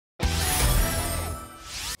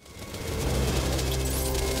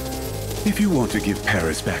If you want to give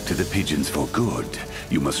Paris back to the pigeons for good,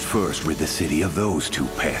 you must first rid the city of those two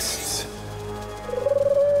pests.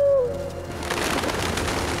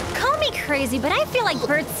 Call me crazy, but I feel like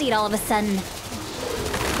birdseed all of a sudden.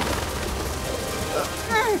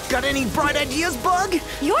 Got any bright ideas, Bug?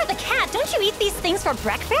 You're the cat. Don't you eat these things for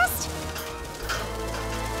breakfast?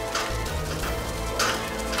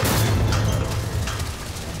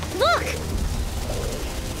 Look!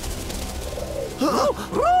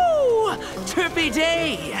 Chirpy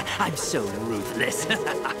day! I'm so ruthless.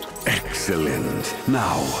 Excellent.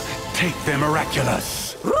 Now, take the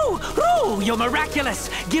Miraculous. Ooh, you're miraculous!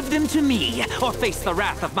 Give them to me, or face the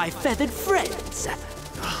wrath of my feathered friends.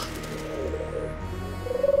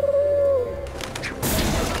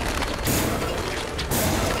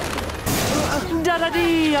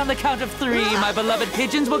 Da-da-dee! On the count of 3, my beloved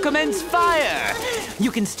pigeons will commence fire!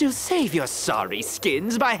 You can still save your sorry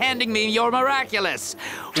skins by handing me your miraculous.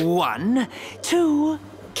 1, 2...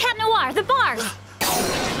 Cat Noir, the bars!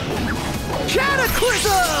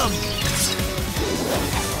 Cataclysm!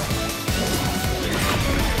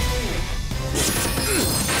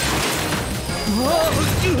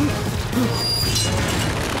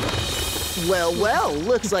 Well,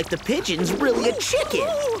 looks like the pigeon's really a chicken.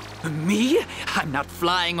 Me? I'm not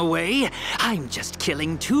flying away. I'm just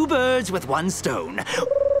killing 2 birds with 1 stone.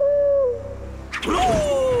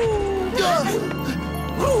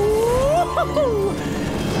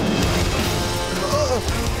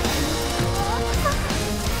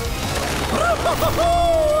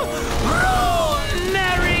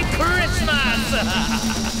 Merry Christmas!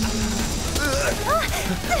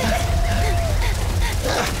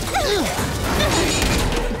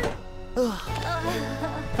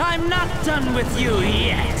 I'm not done with you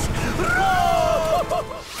yet.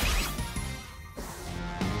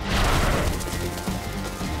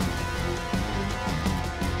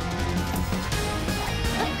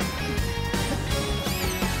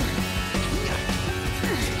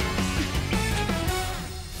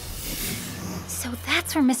 So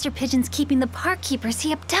that's where Mr. Pigeon's keeping the park keepers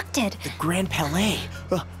he abducted. The Grand Palais.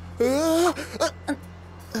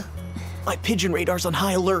 My pigeon radar's on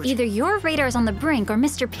high alert. Either your radar's on the brink or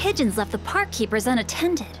Mr. Pigeon's left the park keepers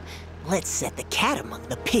unattended. Let's set the cat among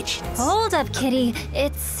the pigeons. Hold up, kitty.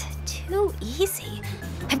 It's too easy.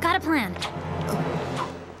 I've got a plan.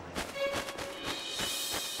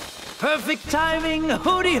 Perfect timing,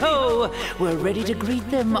 hooty-ho! We're ready to greet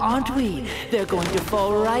them, aren't we? They're going to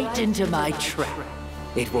fall right into my trap.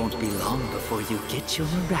 It won't be long before you get your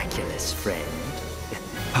miraculous, friend.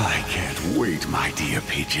 I can't wait, my dear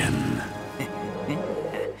pigeon.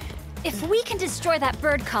 If we can destroy that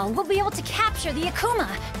bird call, we'll be able to capture the Akuma.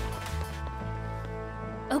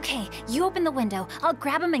 Okay, you open the window. I'll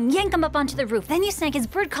grab him and yank him up onto the roof. Then you snag his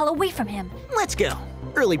bird call away from him. Let's go.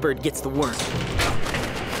 Early bird gets the worm.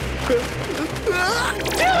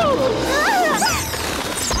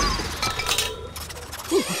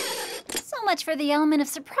 So much for the element of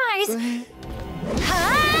surprise.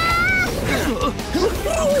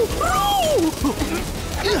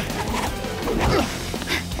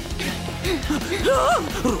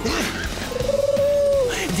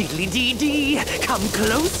 Deedly-dee-dee, come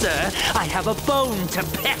closer. I have a bone to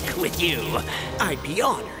peck with you. I'd be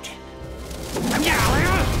honored.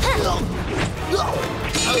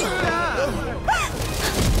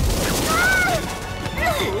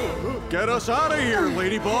 Get us out of here,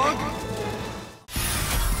 Ladybug!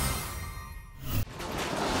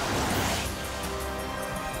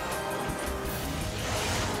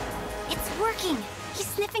 It's working. He's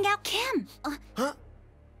sniffing out Kim. Huh?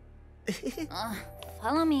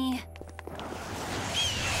 Follow me.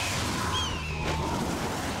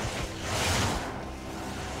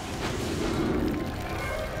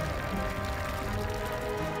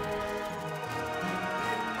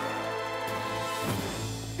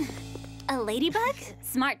 A ladybug?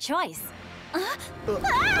 Smart choice.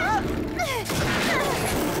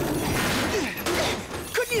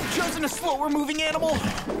 Couldn't you have chosen a slower moving animal?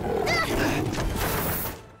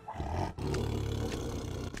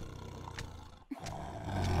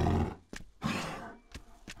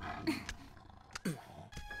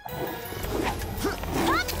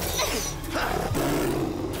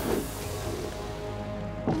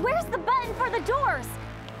 Where's the button for the doors?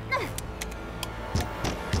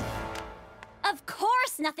 Of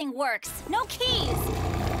course nothing works. No keys.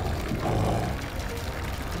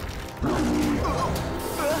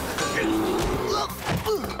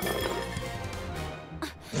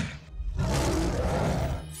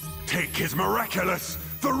 Take his miraculous!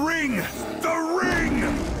 The ring! The ring!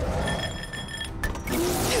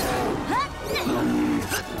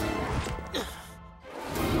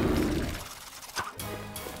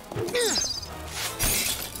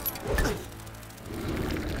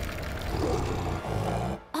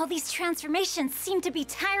 transformations seem to be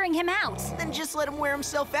tiring him out. Then just let him wear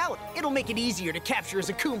himself out. It'll make it easier to capture his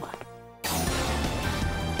Akuma.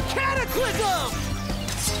 Cataclysm!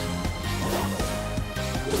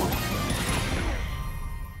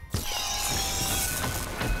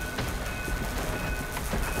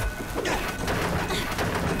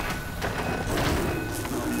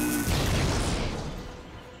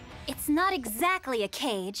 It's not exactly a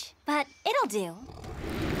cage, but it'll do.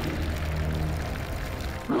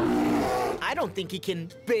 I don't think he can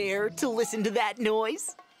bear to listen to that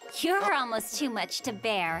noise. You're almost too much to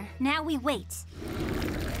bear. Now we wait.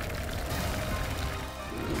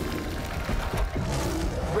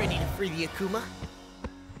 Ready to free the Akuma?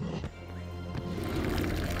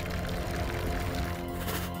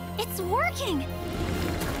 It's working!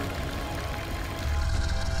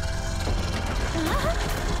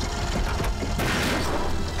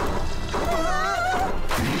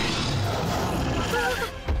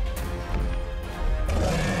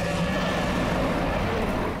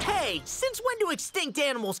 Hey, since when do extinct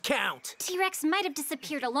animals count? T-Rex might have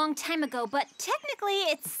disappeared a long time ago, but technically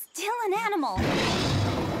it's still an animal.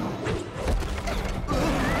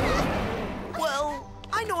 Well,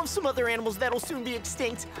 I know of some other animals that'll soon be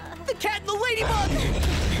extinct. The cat and the ladybug!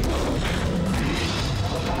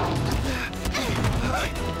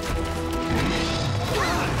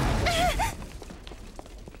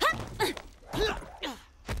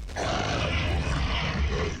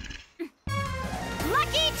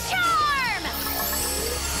 Lucky Charm!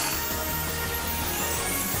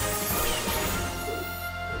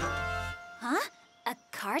 Huh? A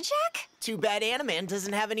carjack? Too bad Animan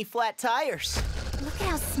doesn't have any flat tires. Look at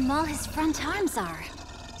how small his front arms are.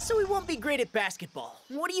 So he won't be great at basketball.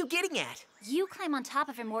 What are you getting at? You climb on top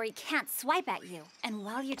of him where he can't swipe at you. And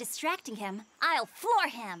while you're distracting him, I'll floor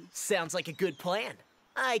him. Sounds like a good plan.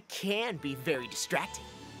 I can be very distracting.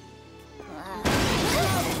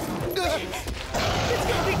 It's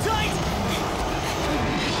gonna be tight!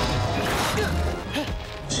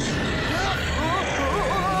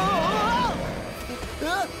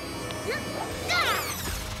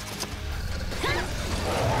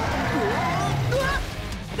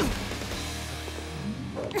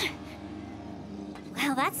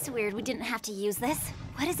 Well, that's weird we didn't have to use this.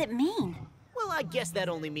 What does it mean? Well, I guess that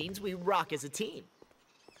only means we rock as a team.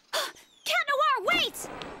 Cat Noir, wait!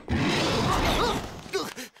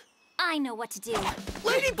 I know what to do.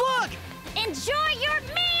 Ladybug! Enjoy your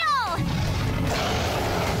meal!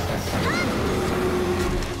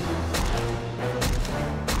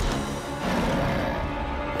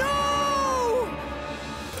 No!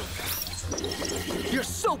 You're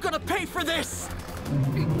so gonna pay for this!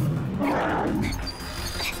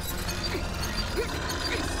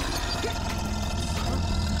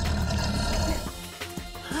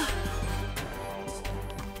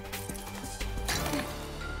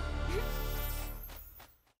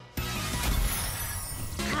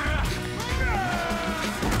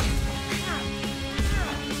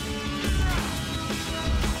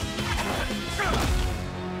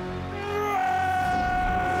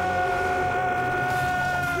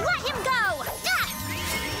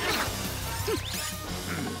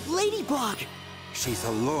 Ladybug! She's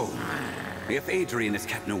alone. If Adrien is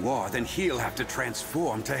Cat Noir, then he'll have to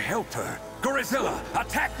transform to help her. Gorizilla,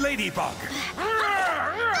 attack Ladybug!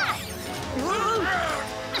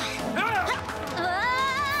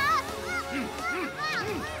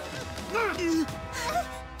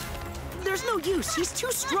 There's no use. He's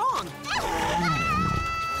too strong.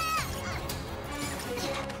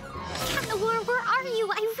 Cat Noir, where are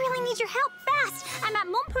you? I really need your help fast. I'm at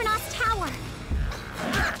Montparnasse Tower.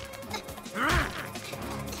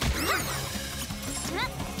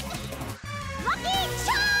 Lucky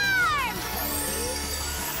Charm!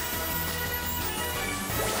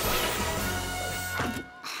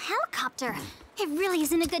 Helicopter. It really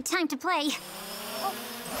isn't a good time to play.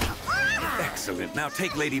 Excellent. Now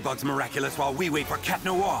take Ladybug's Miraculous while we wait for Cat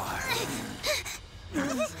Noir.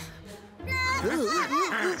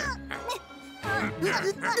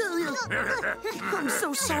 I'm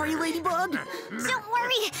so sorry, Ladybug. Don't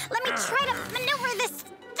worry. Let me try to maneuver this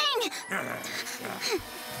thing.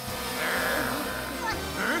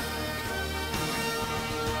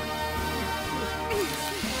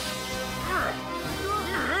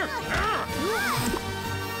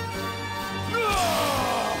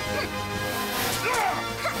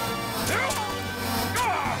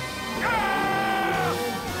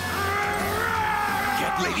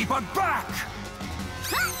 Get Ladybug back!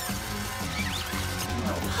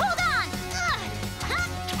 Hold on!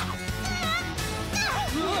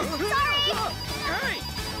 Sorry! Hey!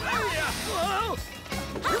 Whoa!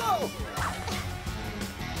 Whoa!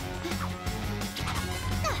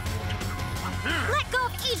 Let go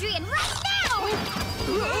of Adrien right now!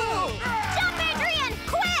 Jump, Adrien!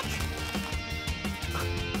 Quick!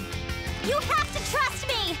 You have to trust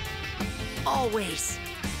me! Always.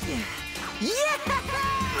 Yeah!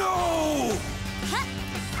 No!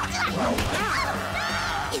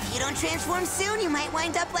 If you don't transform soon, you might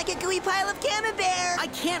wind up like a gooey pile of camembert. I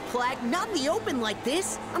can't, Plag. Not in the open like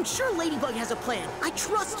this. I'm sure Ladybug has a plan. I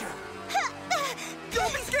trust her.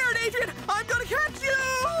 Don't be scared, Adrien! I'm gonna catch you!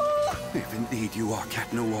 If indeed you are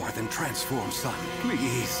Cat Noir, then transform, son.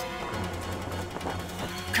 Please.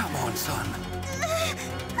 Come on, son.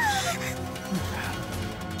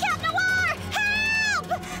 Cat Noir! Help!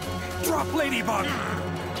 Drop Ladybug!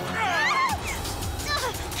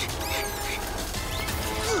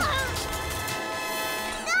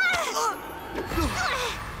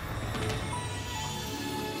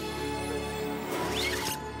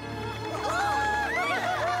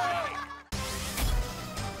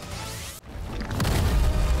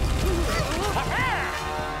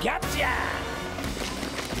 Gotcha!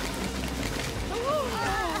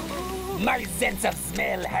 My sense of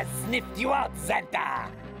smell has sniffed you out, Santa!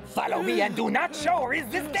 Follow me and do not show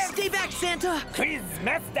resistance! Stay back, Santa!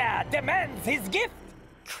 Quizmaster demands his gift!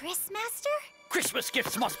 Chrismaster? Christmas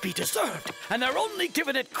gifts must be deserved, and they're only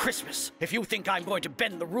given at Christmas. If you think I'm going to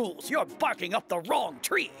bend the rules, you're barking up the wrong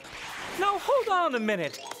tree. Now, hold on a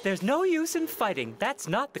minute. There's no use in fighting. That's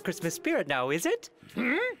not the Christmas spirit now, is it?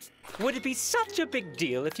 Would it be such a big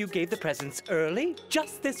deal if you gave the presents early?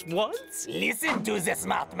 Just this once? Listen to the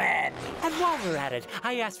smart man! And while we're at it,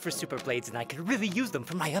 I asked for super blades and I could really use them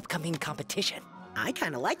for my upcoming competition. I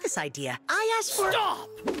kind of like this idea. I asked for... Stop!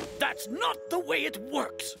 That's not the way it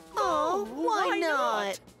works. Oh, why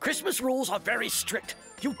not? Christmas rules are very strict.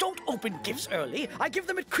 You don't open gifts early. I give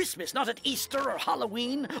them at Christmas, not at Easter or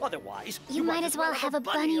Halloween. Otherwise, You might as well have a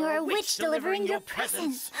bunny or a witch delivering your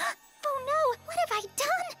presents. Oh no, what have I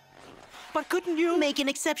done? But couldn't you... Make an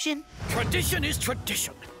exception. Tradition is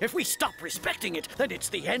tradition. If we stop respecting it, then it's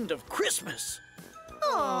the end of Christmas.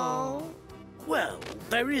 Oh. Well,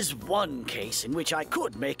 there is one case in which I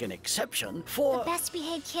could make an exception for... The best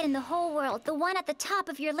behaved kid in the whole world, the one at the top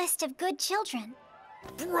of your list of good children.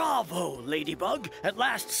 Bravo, Ladybug! At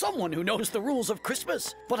last, someone who knows the rules of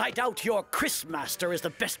Christmas. But I doubt your Christmaster is the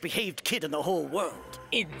best behaved kid in the whole world.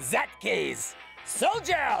 In that case,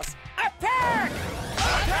 soldiers, attack!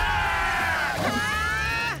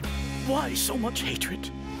 Why so much hatred?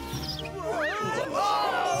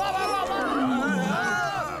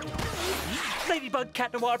 Ladybug,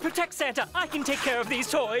 Cat Noir, protect Santa. I can take care of these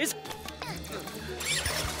toys.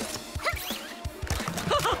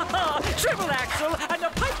 Triple axle and a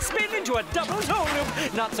pipe spin into a double toe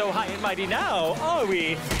loop. Not so high and mighty now, are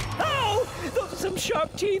we? Oh, those are some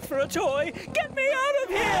sharp teeth for a toy. Get me out of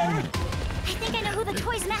here! I think I know who the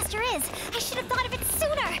toy's master is. I should have thought of it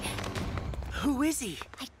sooner. Who is he?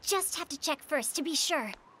 I just have to check first to be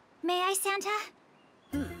sure. May I, Santa?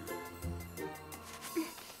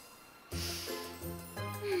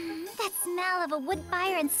 That smell of a wood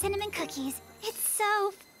fire and cinnamon cookies. It's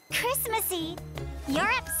so Christmassy.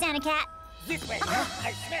 You're up, Santa Cat. This way.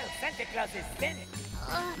 I smell Santa Claus's spinach.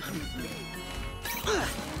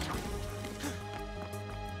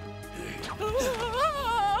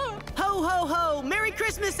 Ho, ho, ho! Merry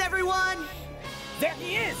Christmas, everyone! There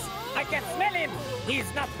he is! I can smell him!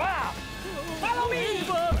 He's not far! Follow me!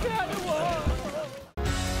 Ladybug, Cat Noir.